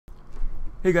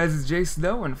Hey guys, it's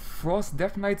Jsnow, and Frost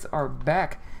Death Knights are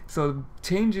back. So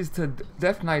changes to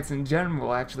Death Knights in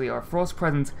general actually are Frost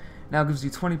Presence now gives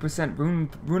you 20%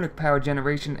 runic power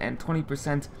generation and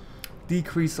 20%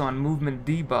 decrease on movement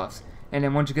debuffs. And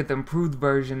then once you get the improved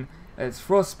version as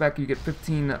Frost Spec, you get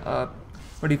 15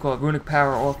 runic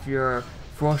power off your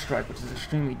Frost Strike, which is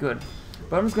extremely good.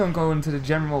 But I'm just gonna go into the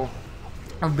general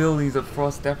abilities of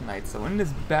Frost Death Knights. So in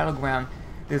this battleground,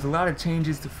 there's a lot of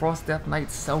changes to Frost Death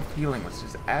Knight's self-healing, which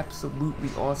is absolutely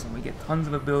awesome. We get tons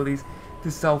of abilities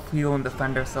to self-heal and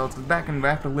defend ourselves. Because back in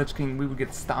after Lich King, we would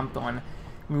get stomped on.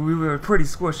 We were pretty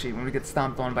squishy when we get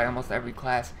stomped on by almost every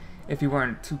class if you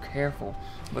weren't too careful.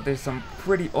 But there's some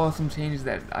pretty awesome changes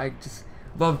that I just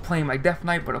love playing my Death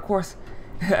Knight. But of course,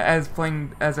 as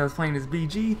I was playing this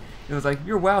BG, it was like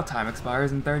your WoW time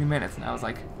expires in 30 minutes, and I was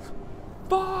like,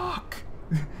 fuck.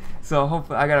 So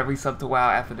hopefully I gotta resub to WoW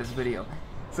after this video.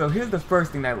 So here's the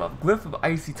first thing that I love, Glyph of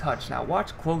Icy Touch. Now watch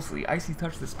closely. Icy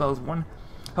Touch dispels one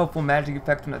helpful magic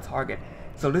effect from the target.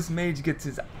 So this mage gets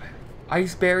his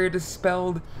ice barrier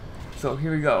dispelled. So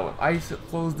here we go. Ice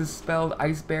flows dispelled,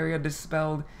 ice barrier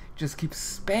dispelled. Just keep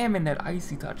spamming that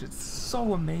Icy Touch. It's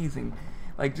so amazing.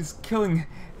 Like just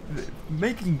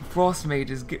making frost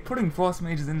mages, putting frost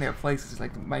mages in their place is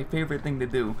like my favorite thing to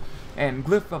do. And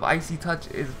Glyph of Icy Touch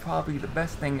is probably the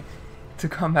best thing to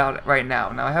come out right now.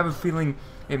 Now I have a feeling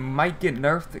it might get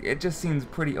nerfed. It just seems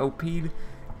pretty OP'd.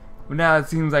 But now it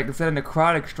seems like instead of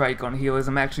Necrotic Strike on healers,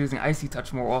 I'm actually using Icy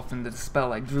Touch more often to dispel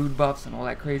like Druid buffs and all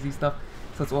that crazy stuff.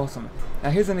 So it's awesome. Now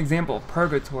here's an example of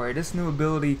Purgatory. This new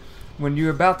ability, when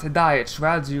you're about to die, it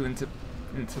shrouds you into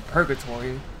Purgatory.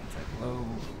 It's like, whoa,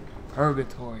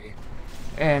 Purgatory.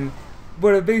 And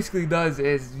what it basically does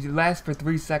is you last for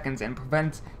 3 seconds and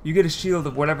prevents, you get a shield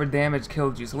of whatever damage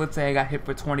killed you. So let's say I got hit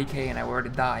for 20k and I were to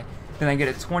die, then I get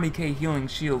a 20k healing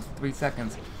shield for 3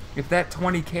 seconds. If that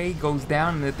 20k goes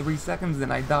down in the 3 seconds,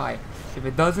 then I die. If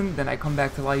it doesn't, then I come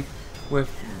back to life with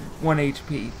 1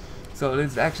 HP. So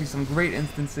there's actually some great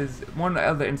instances, one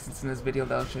other instance in this video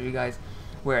that I'll show you guys,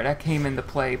 where that came into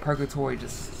play. Purgatory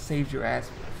just saves your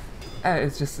ass.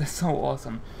 It's so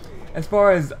awesome. As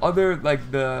far as other, like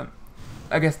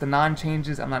I guess the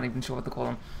non-changes, I'm not even sure what to call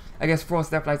them. I guess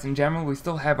Frost Death Knights in general, we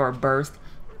still have our burst.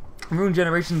 Rune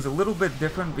Generation is a little bit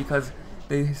different because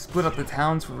they split up the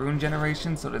towns for Rune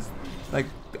Generation, so there's like,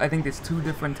 I think there's 2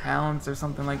 different towns or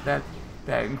something like that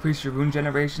that increase your Rune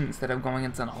Generation. Instead of going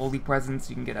into Unholy Presence,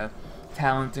 you can get a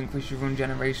talent to increase your Rune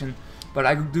Generation. But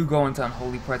I do go into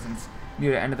Unholy Presence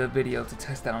near the end of the video to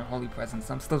test that Unholy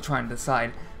Presence. I'm still trying to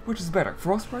decide which is better,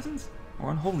 Frost Presence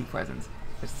or Unholy Presence.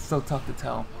 It's so tough to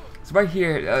tell. So right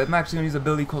here, I'm actually going to use an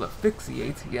ability called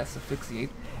Asphyxiate, yes,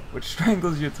 Asphyxiate, which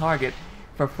strangles your target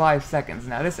for 5 seconds.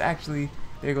 Now this actually,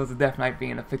 there goes the Death Knight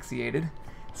being asphyxiated.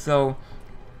 So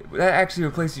that actually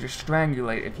replaces your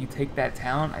Strangulate if you take that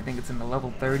talent. I think it's in the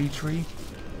level 30 tree.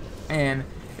 And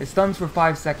it stuns for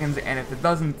 5 seconds, and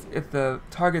if the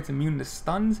target's immune to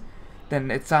stuns,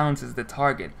 then it silences the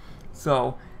target.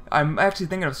 So I'm actually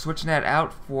thinking of switching that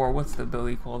out for, what's the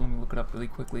ability called? Let me look it up really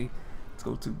quickly. Let's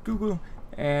go to Google.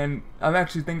 And I'm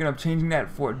actually thinking of changing that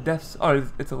for Death's,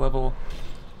 it's a level,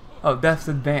 Death's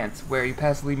Advance, where you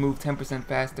passively move 10%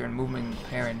 faster and movement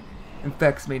parent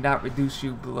effects may not reduce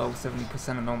you below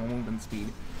 70% of normal movement speed.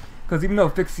 Because even though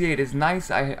Asphyxiate is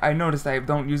nice, I noticed I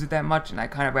don't use it that much, and I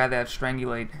kind of rather have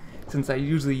Strangulate, since I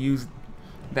usually use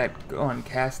that on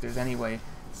casters anyway.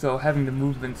 So having the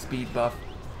movement speed buff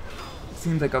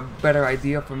seems like a better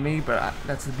idea for me, but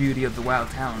that's the beauty of the WoW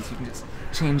talents. You can just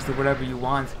change to whatever you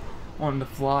want on the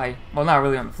fly. Well, not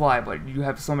really on the fly, but you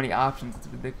have so many options, it's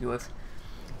ridiculous.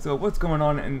 So what's going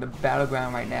on in the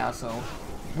battleground right now? So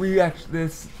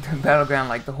this battleground,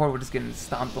 like the horde were just getting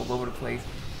stomped all over the place.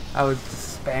 I was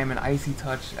just spamming Icy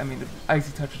Touch. I mean, the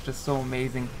Icy Touch is just so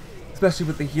amazing, especially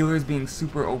with the healers being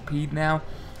super OP'd now.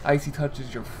 Icy Touch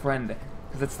is your friend,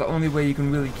 because that's the only way you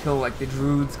can really kill like the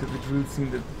Druids, because the Druids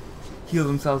seem to heal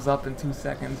themselves up in 2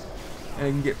 seconds, and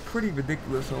it can get pretty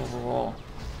ridiculous overall.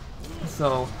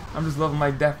 So I'm just loving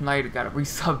my Death Knight. I got to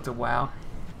resub to WoW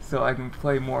so I can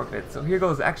play more of it. So here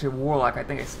goes actually a Warlock. I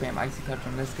think I spam Icy Touch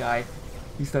on this guy.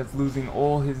 He starts losing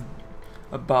all his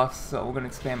buffs, so we're gonna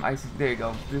spam Icy. There you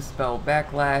go. Dispel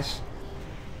Backlash,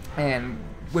 and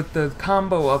with the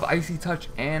combo of Icy Touch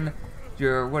and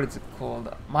your, what is it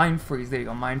called, Mind Freeze. There you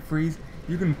go, Mind Freeze.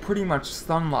 You can pretty much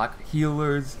stun lock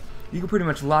healers. You can pretty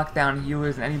much lock down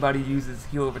healers, and anybody who uses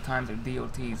heal over times or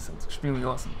DOTs. So it's extremely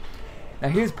awesome. Now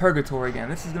here's Purgatory again.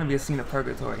 This is going to be a scene of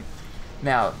Purgatory.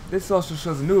 Now, this also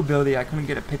shows a new ability. I couldn't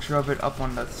get a picture of it up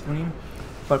on the screen,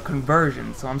 but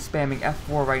Conversion. So I'm spamming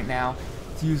F4 right now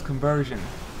to use Conversion.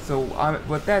 So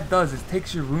what that does is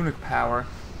takes your runic power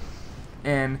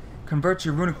and convert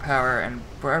your runic power, and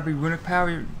for every runic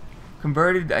power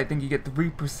converted, I think you get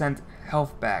 3%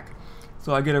 health back.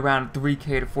 So I get around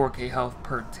 3k to 4k health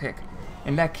per tick,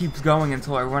 and that keeps going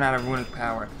until I run out of runic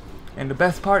power. And the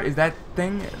best part is that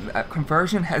thing,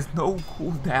 conversion, has no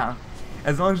cooldown.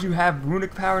 As long as you have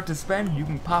runic power to spend, you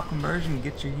can pop conversion and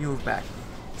get your heals back.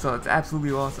 So it's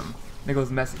absolutely awesome. There goes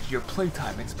the message, your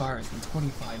playtime expires in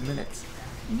 25 minutes.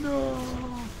 No!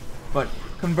 But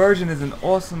conversion is an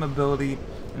awesome ability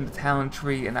in the talent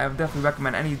tree, and I would definitely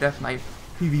recommend any Death Knight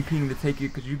PvPing to take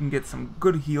it, because you can get some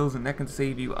good heals and that can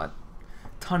save you a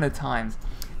ton of times.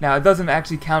 Now, it doesn't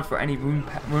actually count for any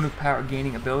runic power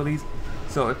gaining abilities,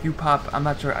 so if you pop, I'm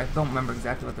not sure, I don't remember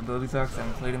exactly what the abilities are because I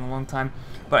haven't played in a long time,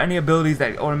 but any abilities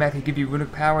that automatically give you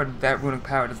runic power, that runic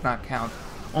power does not count.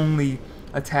 Only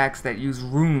attacks that use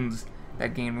runes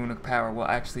that gain runic power will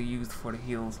actually use for the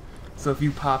heals. So if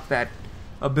you pop that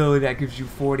ability that gives you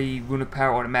 40 runic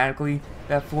power automatically,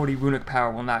 that 40 runic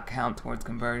power will not count towards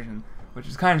conversion, which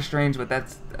is kind of strange, but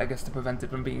that's, I guess, to prevent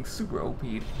it from being super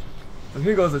OP'd. So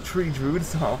here goes a tree druid,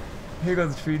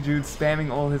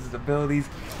 spamming all his abilities,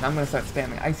 and I'm going to start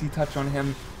spamming Icy Touch on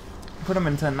him, put him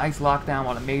into a nice lockdown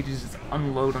while the mages just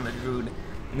unload on the druid,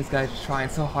 and this guy's just trying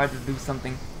so hard to do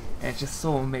something, and it's just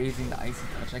so amazing, the Icy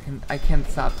Touch. I can't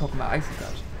stop talking about Icy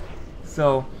Touch.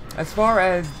 So, as far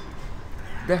as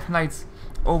Death Knights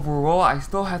overall, I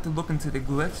still have to look into the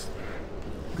glyphs,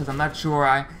 because I'm not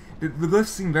sure. The glyphs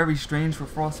seem very strange for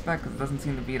Frost Spec, because it doesn't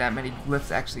seem to be that many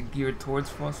glyphs actually geared towards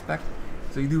Frost Spec.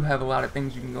 So you do have a lot of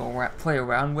things you can go play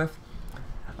around with.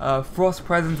 Frost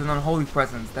Presence and Unholy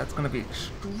Presence, that's going to be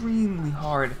extremely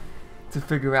hard to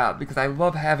figure out, because I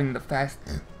love having the fast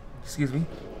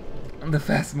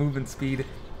movement speed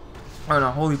on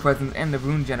Unholy Presence and the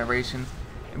rune generations,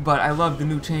 but I love the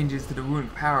new changes to the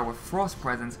runic power with Frost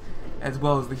Presence, as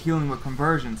well as the healing with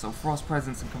conversion. So Frost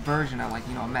Presence and conversion are like,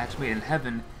 a match made in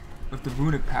heaven with the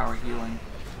runic power healing.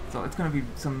 So it's going to be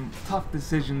some tough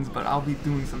decisions, but I'll be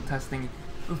doing some testing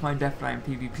with my Death Knight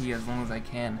PvP as long as I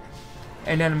can.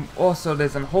 And then also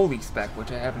there's Unholy Spec,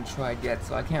 which I haven't tried yet,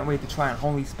 so I can't wait to try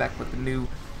Unholy Spec with the new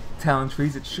talent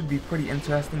trees. It should be pretty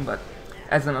interesting, but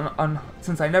as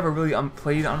since I never really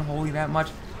played Unholy that much,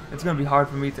 it's going to be hard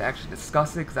for me to actually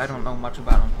discuss it, because I don't know much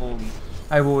about Unholy.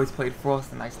 I've always played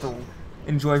Frost, and I still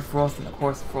enjoy Frost, and of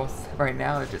course Frost right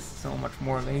now is just so much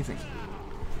more amazing.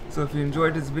 So if you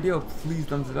enjoyed this video, please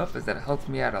thumbs it up, as that helps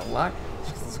me out a lot.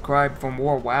 Subscribe for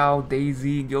more WoW,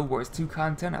 DayZ, Guild Wars 2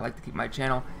 content. I like to keep my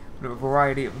channel with a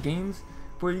variety of games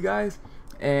for you guys.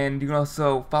 And you can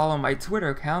also follow my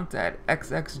Twitter account at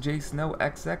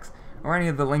xxjsnowxx, or any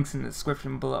of the links in the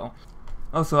description below.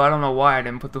 Also, I don't know why I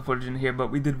didn't put the footage in here,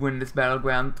 but we did win this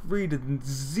battleground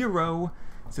 3-0.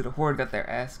 So the Horde got their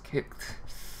ass kicked.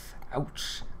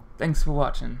 Ouch. Thanks for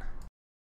watching.